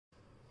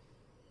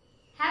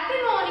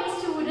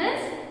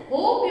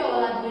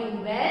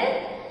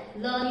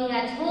learning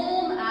at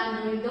home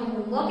and doing the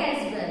homework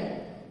as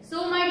well.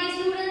 So my dear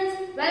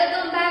students,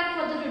 welcome back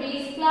for the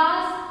today's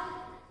class.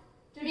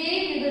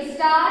 Today we will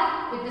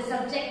start with the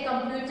subject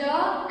computer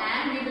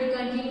and we will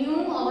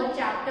continue our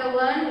chapter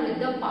 1 with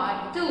the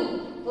part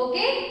 2.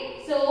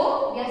 Okay,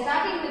 so we are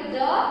starting with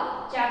the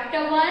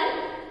chapter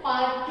 1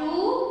 part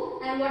 2,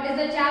 and what is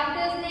the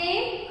chapter's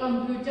name?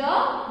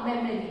 Computer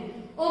memory.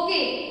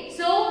 Okay,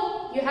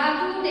 so you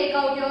have to take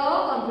out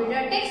your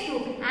computer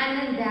textbook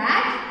and in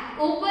that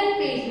open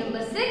page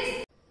number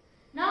 6.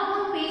 Now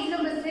on page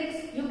number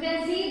 6 you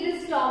can see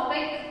this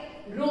topic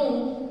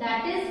ROM,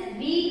 that is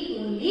read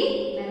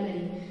only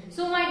memory.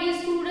 So my dear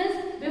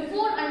students,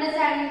 before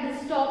understanding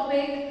this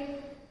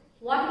topic,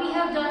 what we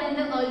have done in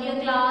the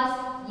earlier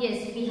class,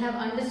 yes, we have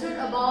understood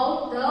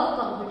about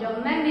the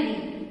computer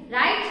memory,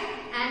 right?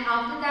 And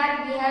after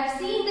that we have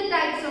seen the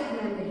types of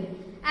memory,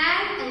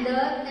 and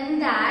in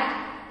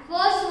that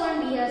first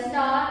one we have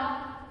started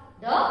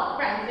the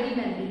primary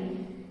memory.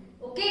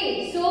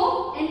 Okay,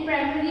 so in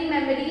primary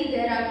memory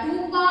there are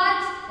two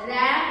parts,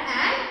 RAM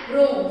and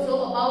ROM.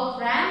 So about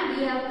RAM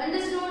we have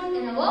understood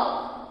in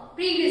our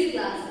previous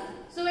class.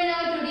 So in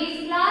our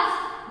today's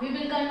class we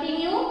will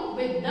continue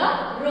with the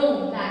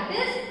ROM, that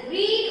is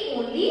read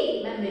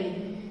only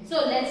memory.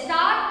 So let's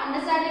start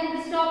understanding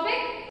this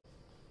topic.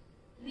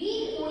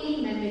 Read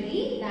only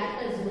memory,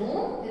 that is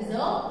ROM, is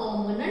a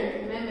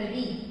permanent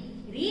memory.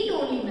 Read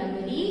only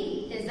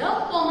memory is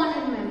a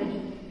permanent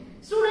memory.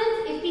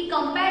 Students, if we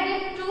compare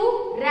it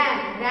to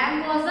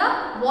RAM was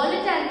a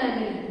volatile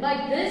memory,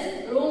 but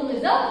this ROM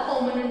is a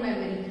permanent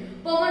memory.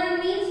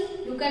 Permanent means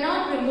you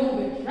cannot remove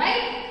it,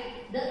 right?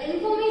 The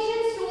information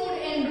stored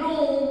in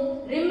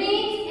ROM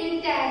remains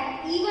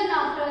intact even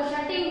after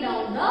shutting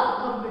down the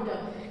computer.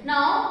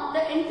 Now,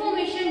 the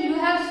information you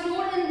have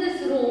stored in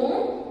this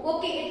ROM,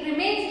 okay, it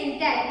remains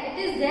intact.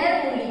 It is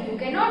there only. You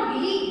cannot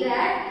delete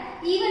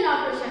that even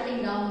after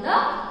shutting down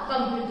the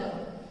computer.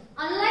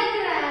 Unlike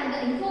RAM,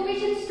 the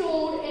information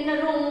stored in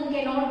a ROM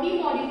cannot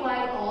be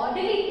modified or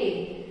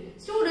deleted.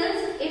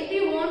 Students, if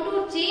we want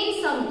to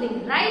change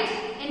something, right,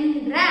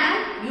 in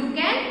RAM you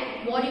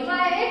can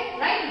modify it,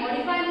 right?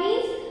 Modify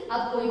means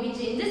आप कोई भी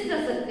changes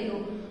कर सकते हो.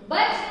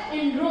 But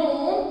in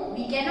ROM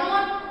we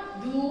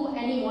cannot do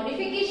any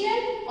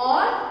modification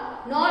or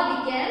nor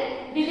we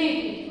can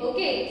delete it.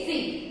 Okay,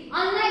 see,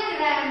 unlike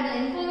RAM,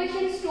 the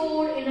information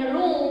stored in a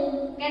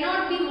ROM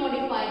cannot be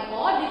modified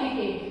or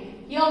deleted.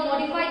 Here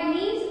modified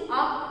means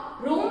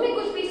आप ROM में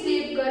कुछ भी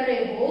save कर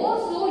रहे हो,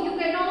 so you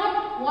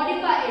cannot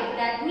modify it.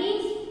 That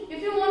means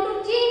if you want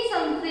to change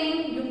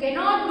something, you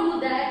cannot do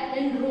that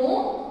in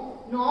ROM,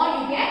 nor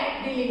you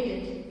can delete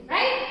it,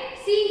 right?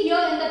 See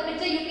here in the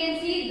picture you can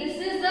see this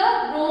is the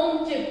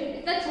ROM chip.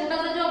 इतना छोटा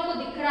सा जो आपको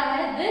दिख रहा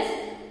है,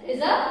 this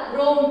is a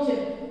ROM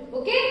chip.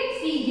 Okay,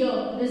 see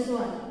here this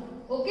one.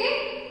 Okay.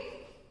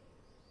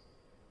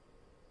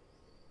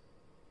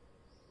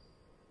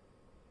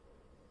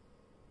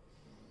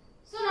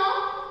 So now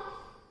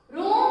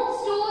ROM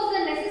stores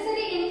the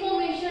necessary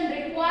information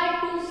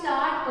required to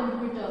start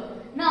computer.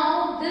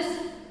 Now this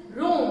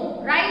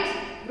ROM, right?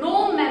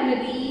 ROM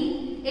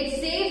memory,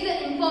 it saves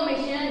the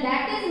information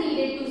that is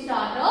needed to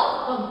start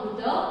a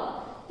computer.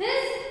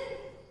 This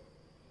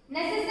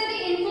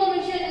necessary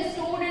information is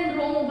stored in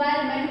ROM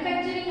while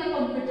manufacturing a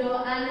computer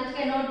and it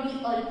cannot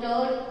be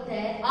altered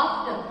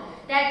thereafter.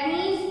 That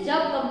means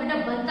जब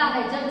computer बनता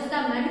है, जब इसका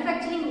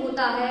manufacturing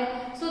होता है,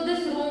 so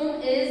this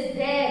ROM is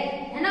there,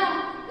 है ना?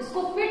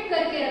 इसको फिट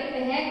करके रखते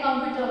हैं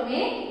कंप्यूटर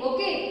में,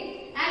 okay?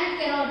 And it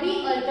cannot be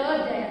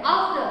altered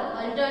thereafter.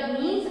 Altered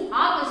means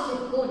आप इस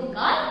चिप को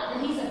निकाल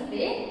नहीं सकते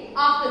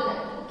after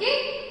that, okay?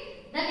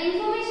 The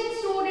information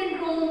stored in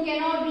ROM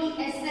cannot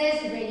be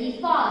accessed very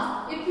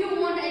fast. If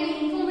you want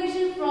any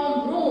information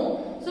from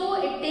ROM,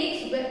 so it takes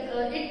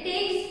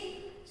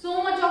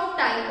so much of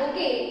time,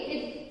 okay?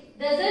 It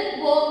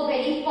doesn't work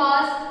very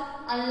fast,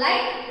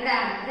 unlike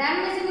RAM. RAM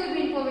में से कोई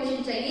भी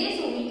information चाहिए,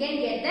 so we can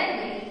get that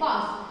very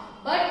fast.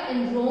 But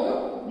in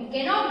ROM, we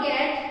cannot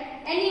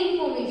get any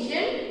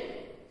information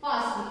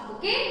fastly.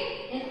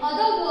 Okay? In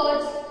other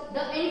words,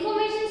 the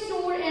information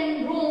stored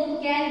in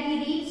ROM can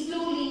be read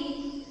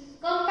slowly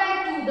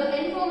compared to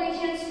the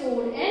information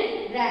stored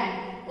in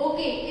RAM.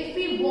 Okay, if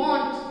we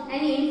want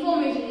any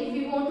information, if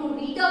we want to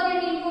read out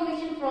any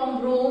information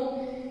from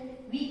ROM,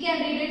 we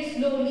can read it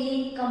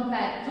slowly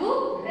compared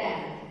to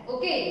RAM.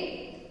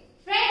 Okay.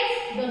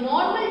 Friends, the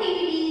normal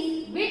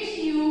DVDs which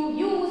you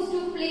use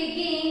to play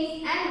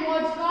games and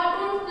watch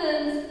cartoon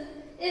films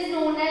is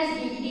known as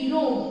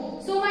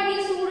DVD-ROM. So my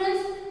dear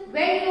students,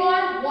 when you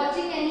are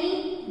watching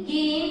any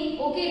game,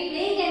 okay,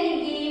 playing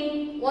any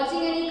game,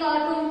 watching any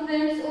cartoon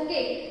films,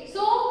 okay,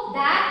 so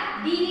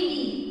that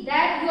DVD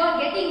that you are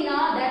getting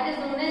now, that is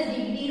known as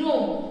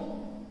DVD-ROM.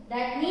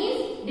 That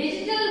means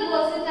digital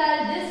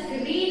versatile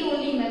disk read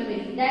only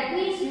memory. That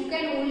means you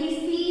can only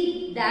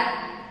see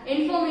that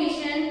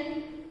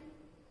information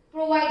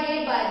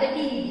provided by the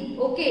DVD.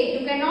 Okay,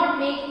 you cannot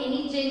make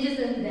any changes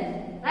in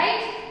them,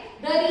 right?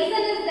 The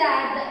reason is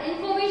that the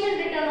information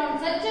written on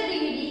such a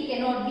DVD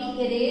cannot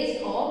be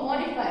erased or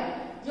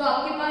modified. जो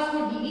आपके पास वो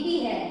DVD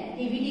है,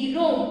 DVD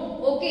Rome,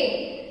 okay,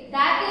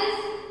 that is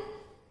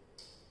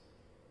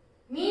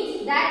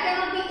means that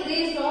cannot be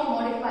erased और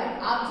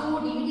modified. आप जो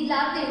DVD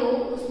लाते हो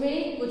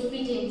उसमें कुछ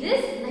भी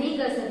चेंजेस नहीं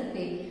कर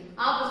सकते,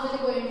 आप उसमें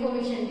से कोई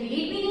इंफॉर्मेशन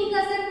डिलीट भी नहीं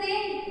कर सकते,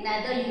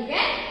 neither you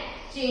can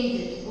change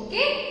it,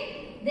 okay?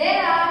 There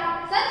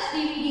are such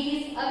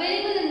DVDs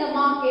available in the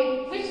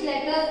market which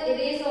let us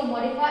erase or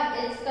modify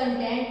its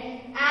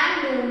content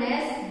and known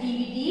as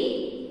DVD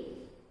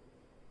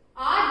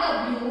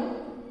RW.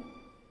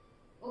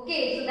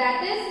 Okay, so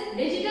that is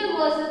digital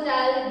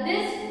versatile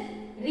disc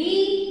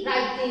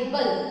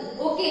rewritable.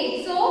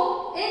 Okay,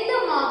 so in the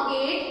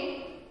market,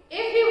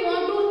 if we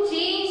want to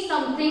change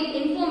something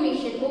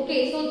information,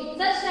 okay, so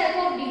such type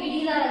of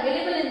DVDs are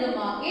available in the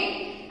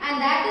market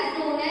and that is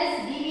known as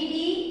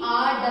DVD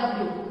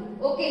RW.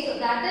 Okay, so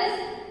that is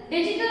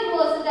digital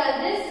versatile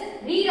disc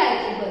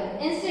rewritable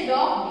instead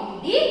of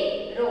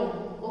DVD ROM.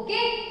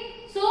 Okay,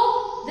 so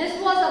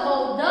this was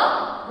about the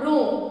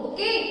ROM.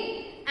 Okay,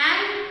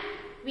 and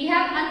we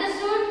have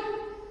understood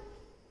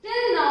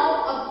till now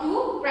up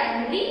to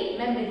primary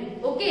memory.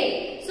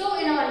 Okay, so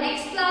in our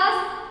next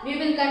class we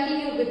will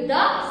continue with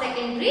the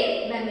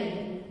secondary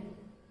memory.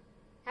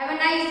 Have a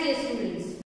nice day, students.